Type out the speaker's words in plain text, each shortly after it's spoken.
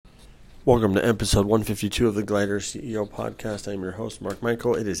Welcome to episode 152 of the Glider CEO podcast. I am your host, Mark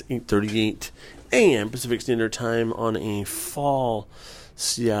Michael. It is 8:38 a.m. Pacific Standard Time on a fall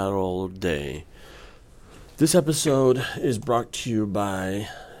Seattle day. This episode is brought to you by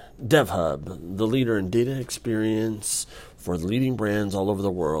DevHub, the leader in data experience for leading brands all over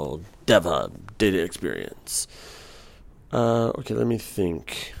the world. DevHub, data experience. Okay, let me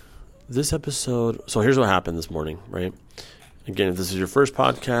think. This episode, so here's what happened this morning, right? Again, if this is your first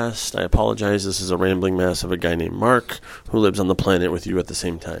podcast, I apologize. This is a rambling mess of a guy named Mark who lives on the planet with you at the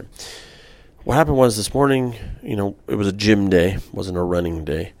same time. What happened was this morning, it was a gym day. It wasn't a running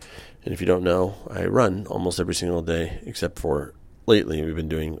day. And if you don't know, I run almost every single day, except for lately we've been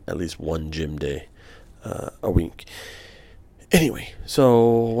doing at least one gym day a week. Anyway, so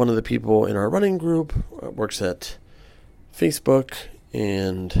one of the people in our running group works at Facebook,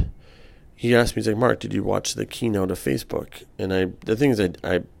 and he asked me, he's like, Mark, did you watch the keynote of Facebook? And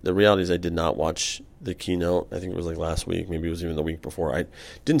the reality is I did not watch the keynote. I think it was like last week. Maybe it was even the week before. I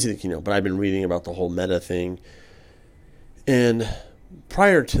didn't see the keynote, but I've been reading about the whole Meta thing. And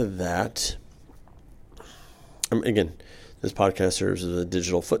prior to that, again, this podcast serves as a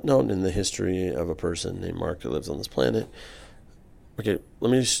digital footnote in the history of a person named Mark that lives on this planet. Okay,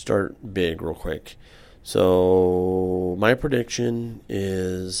 let me start big real quick. So my prediction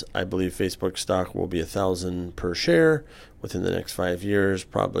is I believe Facebook stock will be 1,000 per share within the next 5 years,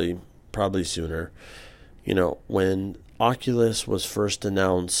 probably sooner. When Oculus was first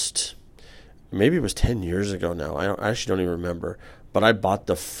announced, maybe it was 10 years ago now. I actually don't even remember. But I bought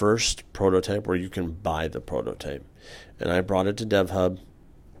the first prototype where you can buy the prototype. And I brought it to DevHub,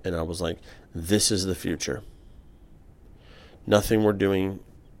 and I was like, this is the future. Nothing we're doing,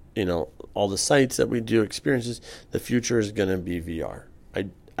 all the sites that we do, experiences, the future is going to be VR.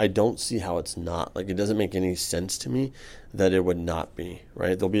 I don't see how it's not. It doesn't make any sense to me that it would not be,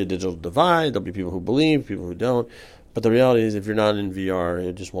 right? There'll be a digital divide. There'll be people who believe, people who don't. But the reality is if you're not in VR,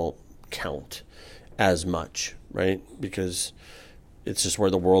 it just won't count as much, right? Because it's just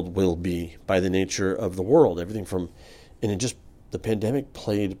where the world will be by the nature of the world. The pandemic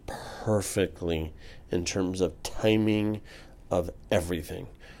played perfectly in terms of timing of everything.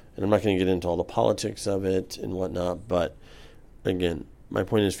 And I'm not going to get into all the politics of it and whatnot, but again, my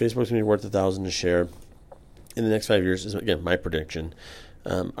point is Facebook's going to be worth 1,000 a share in the next 5 years. Is again my prediction.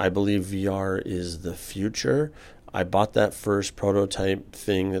 I believe VR is the future. I bought that first prototype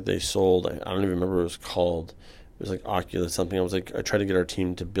thing that they sold. I don't even remember what it was called. It was like Oculus something. I tried to get our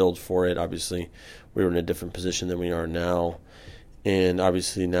team to build for it. Obviously, we were in a different position than we are now, and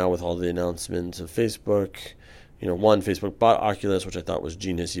obviously now with all the announcements of Facebook. Facebook bought Oculus, which I thought was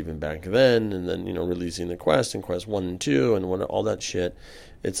genius even back then, and then, releasing the Quest and Quest 1 and 2 and all that shit.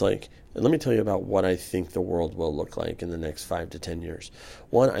 It's like, let me tell you about what I think the world will look like in the next 5 to 10 years.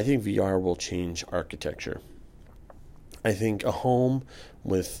 One, I think VR will change architecture. I think a home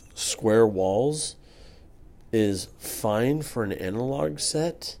with square walls is fine for an analog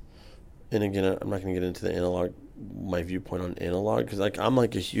set. And again, I'm not going to get into my viewpoint on analog, because I'm a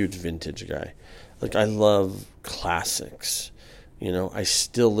huge vintage guy. I love classics. I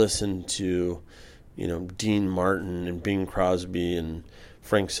still listen to, Dean Martin and Bing Crosby and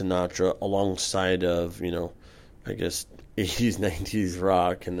Frank Sinatra alongside of, I guess 80s, 90s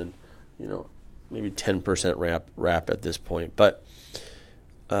rock, and then, maybe 10% rap at this point. But,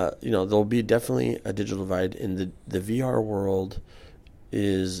 there'll be definitely a digital divide, and the VR world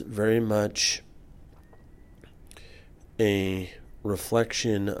is very much a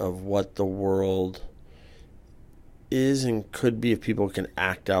reflection of what the world is and could be if people can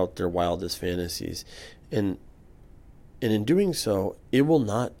act out their wildest fantasies. And in doing so, it will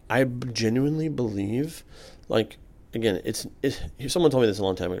not, I genuinely believe, again, someone told me this a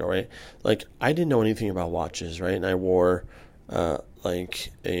long time ago, right? I didn't know anything about watches, right? And I wore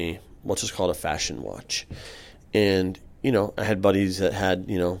let's just call it a fashion watch. And I had buddies that had,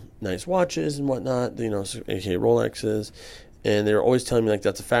 nice watches and whatnot, aka Rolexes. And they were always telling me,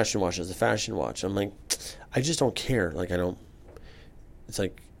 that's a fashion watch, that's a fashion watch. I'm like, I just don't care. I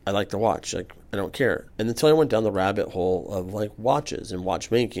like the watch. I don't care. And until I went down the rabbit hole of, watches and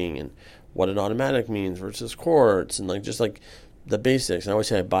watchmaking and what an automatic means versus quartz and, just the basics. And I always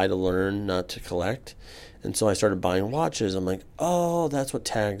say I buy to learn, not to collect. And so I started buying watches. I'm like, oh, that's what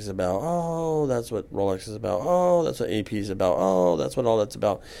TAG is about. Oh, that's what Rolex is about. Oh, that's what AP is about. Oh, that's what all that's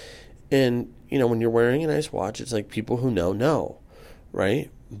about. And, when you're wearing a nice watch, it's people who know,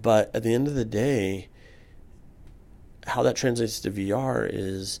 right? But at the end of the day, how that translates to VR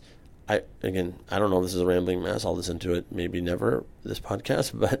is, I don't know if this is a rambling mess. I'll listen to it, maybe never, this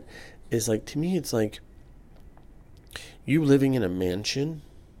podcast. But it's to me, it's you living in a mansion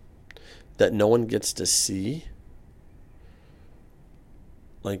that no one gets to see,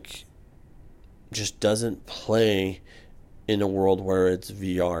 like, just doesn't play in a world where it's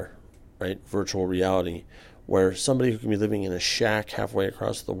VR, right? Virtual reality, where somebody who can be living in a shack halfway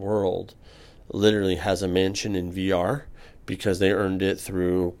across the world literally has a mansion in VR because they earned it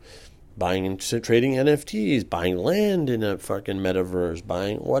through buying and trading NFTs, buying land in a fucking metaverse,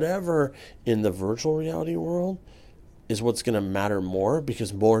 buying whatever in the virtual reality world is what's going to matter more,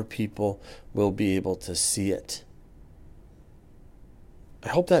 because more people will be able to see it. I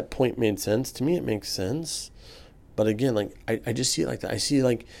hope that point made sense. To me, it makes sense. But again, like, I just see it like that. I see,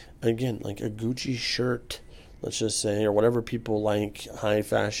 like, again, like a Gucci shirt, let's just say, or whatever people like, high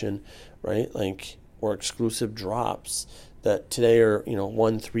fashion, right? Like, or exclusive drops that today are, $1,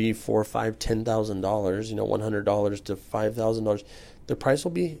 $3, $4, $5, $10,000, $100 to $5,000. The price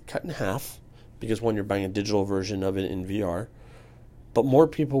will be cut in half because, one, you're buying a digital version of it in VR, but more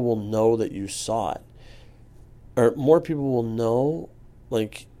people will know that you saw it, or more people will know,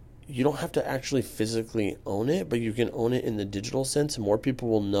 like, you don't have to actually physically own it, but you can own it in the digital sense, and more people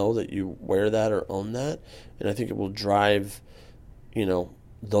will know that you wear that or own that, and I think it will drive,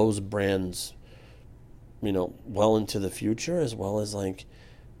 those brands, well into the future, as well as, like,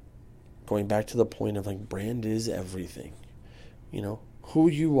 going back to the point of, like, brand is everything. Who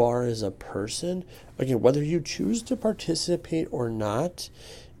you are as a person, again, whether you choose to participate or not,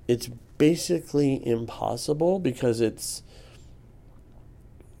 it's basically impossible, because it's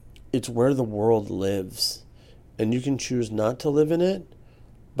where the world lives, and you can choose not to live in it,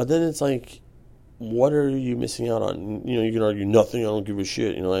 but then it's like, what are you missing out on? You can argue nothing, I don't give a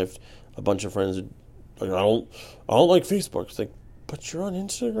shit. I have a bunch of friends that, like, I don't like Facebook. It's like, but you're on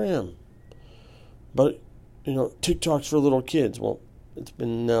Instagram. But, TikTok's for little kids. Well, it's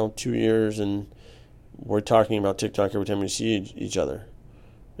been now 2 years, and we're talking about TikTok every time we see each other.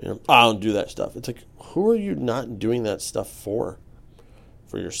 I don't do that stuff. It's like, who are you not doing that stuff for?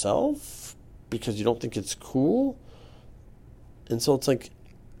 For yourself? Because you don't think it's cool? And so it's like,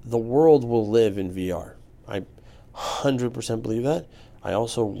 the world will live in VR. I 100% believe that. I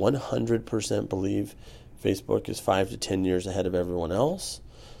also 100% believe Facebook is 5 to 10 years ahead of everyone else.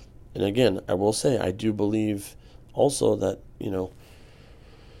 And again, I will say, I do believe also that,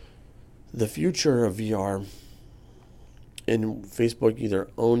 the future of VR, and Facebook either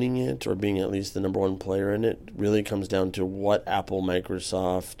owning it or being at least the number one player in it, really comes down to what Apple,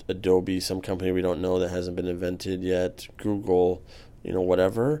 Microsoft, Adobe, some company we don't know that hasn't been invented yet, Google,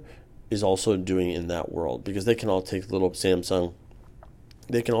 whatever, is also doing in that world. Because they can all take little, Samsung,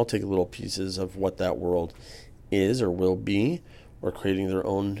 they can all take little pieces of what that world is or will be, or creating their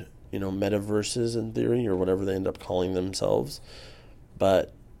own, metaverses in theory, or whatever they end up calling themselves.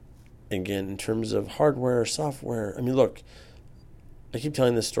 But again, in terms of hardware, software, look, I keep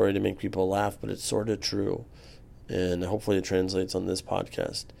telling this story to make people laugh, but it's sort of true. And hopefully it translates on this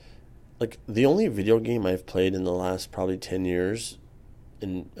podcast. Like, the only video game I've played in the last probably 10 years,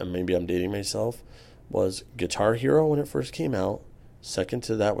 and maybe I'm dating myself, was Guitar Hero when it first came out. Second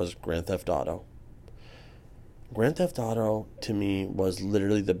to that was Grand Theft Auto. Grand Theft Auto, to me, was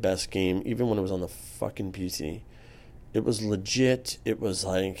literally the best game, even when it was on the fucking PC. It was legit. It was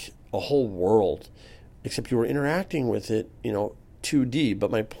like a whole world, except you were interacting with it, 2D.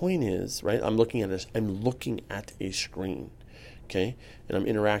 But my point is, right, I'm looking at a screen, okay, and I'm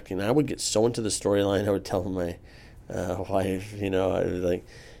interacting. And I would get so into the storyline, I would tell my wife, I was like,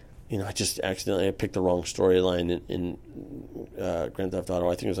 I just accidentally picked the wrong storyline in Grand Theft Auto.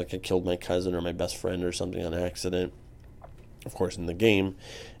 I think it was like I killed my cousin or my best friend or something on accident, of course, in the game.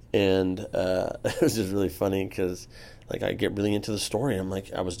 And it was just really funny because, like, I get really into the story. I'm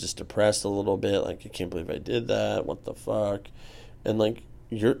like, I was just depressed a little bit. Like, I can't believe I did that. What the fuck? And like,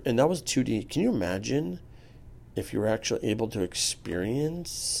 and that was 2D. Can you imagine if you were actually able to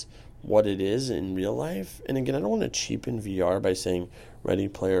experience what it is in real life? And again, I don't want to cheapen VR by saying Ready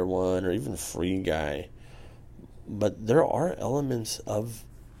Player One or even Free Guy, but there are elements of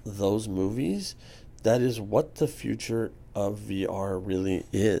those movies that is what the future of VR really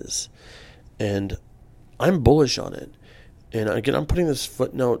is. And I'm bullish on it. And again, I'm putting this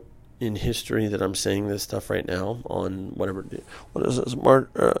footnote in history that I'm saying this stuff right now on what is this,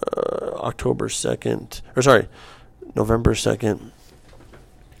 October 2nd, or sorry, November 2nd,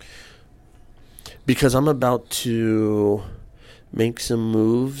 because I'm about to make some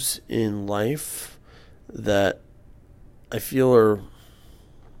moves in life that I feel are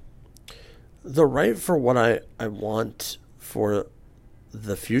the right for what I want for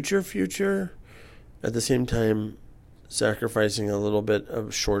the future, at the same time sacrificing a little bit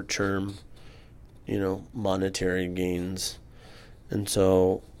of short-term, monetary gains. And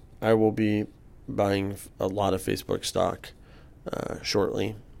so I will be buying a lot of Facebook stock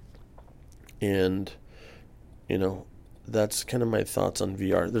shortly. And, that's kind of my thoughts on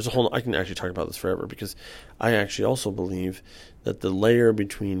VR. I can actually talk about this forever, because I actually also believe that the layer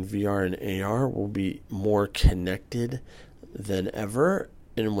between VR and AR will be more connected than ever.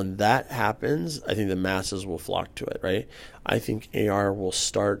 And when that happens, I think the masses will flock to it, right? I think AR will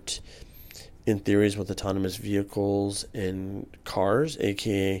start in theories with autonomous vehicles and cars,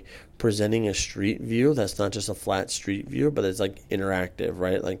 aka presenting a street view that's not just a flat street view, but it's like interactive,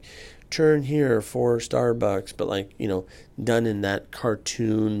 right? Like, turn here for Starbucks, but done in that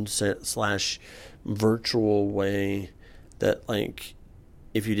cartoon / virtual way that, like,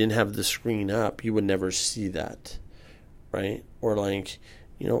 if you didn't have the screen up, you would never see that, right? Or like,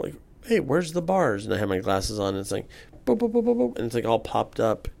 hey, where's the bars? And I have my glasses on, and it's like, boop, boop, boop, boop, boop, and it's like all popped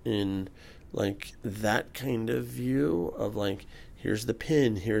up in like that kind of view of like, here's the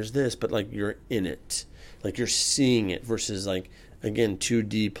pin, here's this, but like you're in it, like you're seeing it, versus like, again,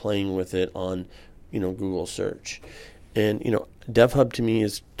 2D playing with it on, Google search. And, DevHub to me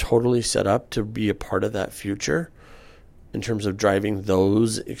is totally set up to be a part of that future in terms of driving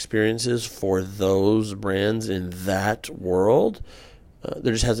those experiences for those brands in that world.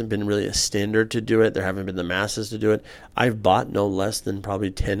 There just hasn't been really a standard to do it. There haven't been the masses to do it. I've bought no less than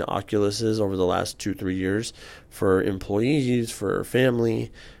probably 10 Oculuses over the last 2-3 years for employees, for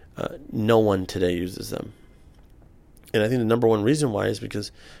family. No one today uses them. And I think the number one reason why is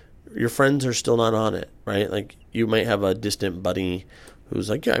because your friends are still not on it, right? Like, you might have a distant buddy who's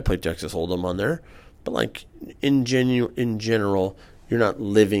like, yeah, I played Texas Hold'em on there. But like, in general, you're not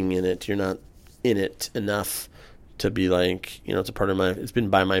living in it. You're not in it enough to be like, it's a part of it's been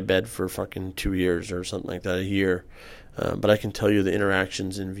by my bed for fucking 2 years or something like that, a year. But I can tell you the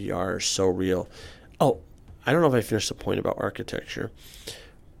interactions in VR are so real. Oh, I don't know if I finished the point about architecture,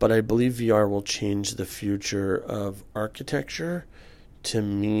 but I believe VR will change the future of architecture to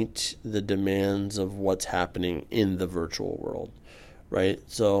meet the demands of what's happening in the virtual world, right?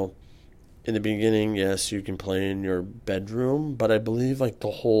 So in the beginning, yes, you can play in your bedroom, but I believe like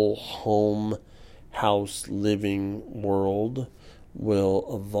the whole home, house, living world will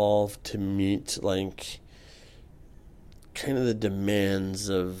evolve to meet like kind of the demands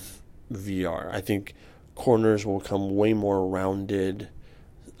of VR. I think corners will come way more rounded.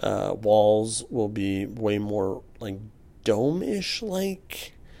 Walls will be way more like dome-ish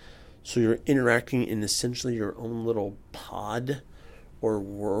like. So you're interacting in essentially your own little pod or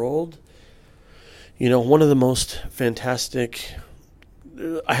world. One of the most fantastic...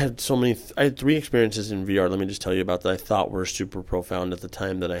 I had 3 experiences in VR, let me just tell you about, that I thought were super profound at the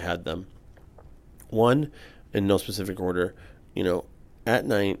time that I had them. One, in no specific order, at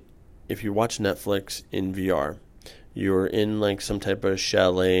night, if you watch Netflix in VR, you're in like some type of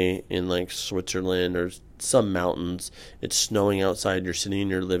chalet in like Switzerland or some mountains. It's snowing outside. You're sitting in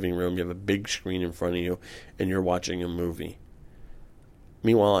your living room. You have a big screen in front of you, and you're watching a movie.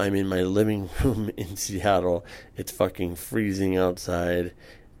 Meanwhile, I'm in my living room in Seattle. It's fucking freezing outside,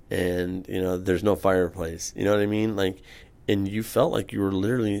 and there's no fireplace. You know what I mean? Like, and you felt like you were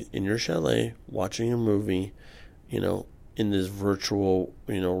literally in your chalet watching a movie, in this virtual,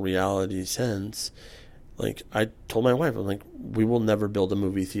 reality sense. Like, I told my wife, I'm like, we will never build a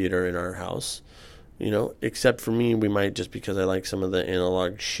movie theater in our house, except for me, we might, just because I like some of the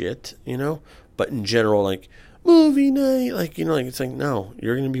analog shit, but in general, like, movie night, like, like, it's like, no,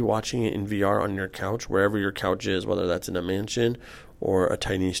 you're going to be watching it in VR on your couch, wherever your couch is, whether that's in a mansion or a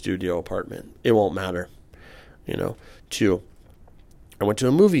tiny studio apartment. It won't matter, 2, I went to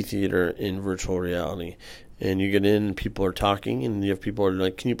a movie theater in virtual reality, and you get in and people are talking, and you have people who are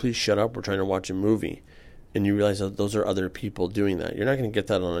like, can you please shut up? We're trying to watch a movie. And you realize that those are other people doing that. You're not going to get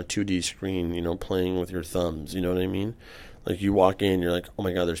that on a 2D screen, playing with your thumbs. You know what I mean? Like, you walk in, you're like, oh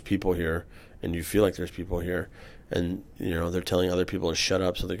my God, there's people here. And you feel like there's people here. And, they're telling other people to shut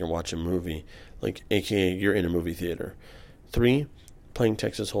up so they can watch a movie. Like, AKA, you're in a movie theater. 3, playing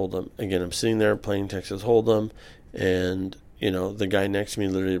Texas Hold'em. Again, I'm sitting there playing Texas Hold'em. And, the guy next to me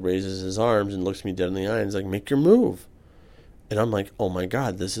literally raises his arms and looks me dead in the eye and is like, make your move. And I'm like, oh my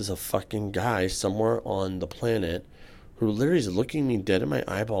God, this is a fucking guy somewhere on the planet who literally is looking me dead in my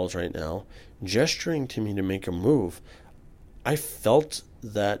eyeballs right now, gesturing to me to make a move. I felt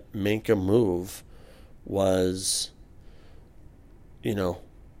that make a move was,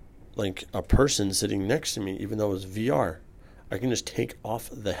 like a person sitting next to me, even though it was VR. I can just take off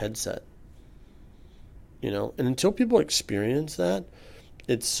the headset, and until people experience that,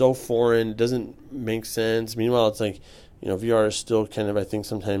 it's so foreign, it doesn't make sense. Meanwhile, it's like, VR is still kind of, I think,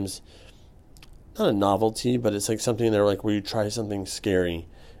 sometimes not a novelty, but it's like something there, like where you try something scary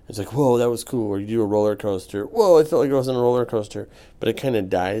It's like, whoa, that was cool. Or you do a roller coaster. Whoa, I felt like I was in a roller coaster. But it kind of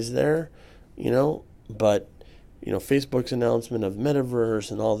dies there, But, Facebook's announcement of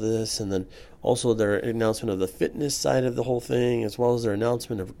Metaverse and all this, and then also their announcement of the fitness side of the whole thing, as well as their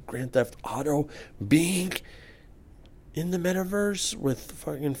announcement of Grand Theft Auto being in the Metaverse with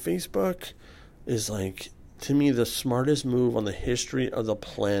fucking Facebook is like, to me, the smartest move on the history of the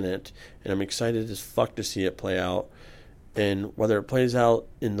planet. And I'm excited as fuck to see it play out. And whether it plays out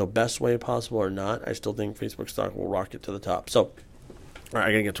in the best way possible or not, I still think Facebook stock will rocket to the top. So, all right,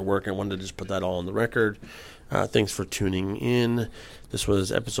 I got to get to work. I wanted to just put that all on the record. Thanks for tuning in. This was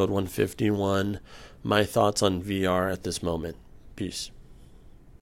episode 151. My thoughts on VR at this moment. Peace.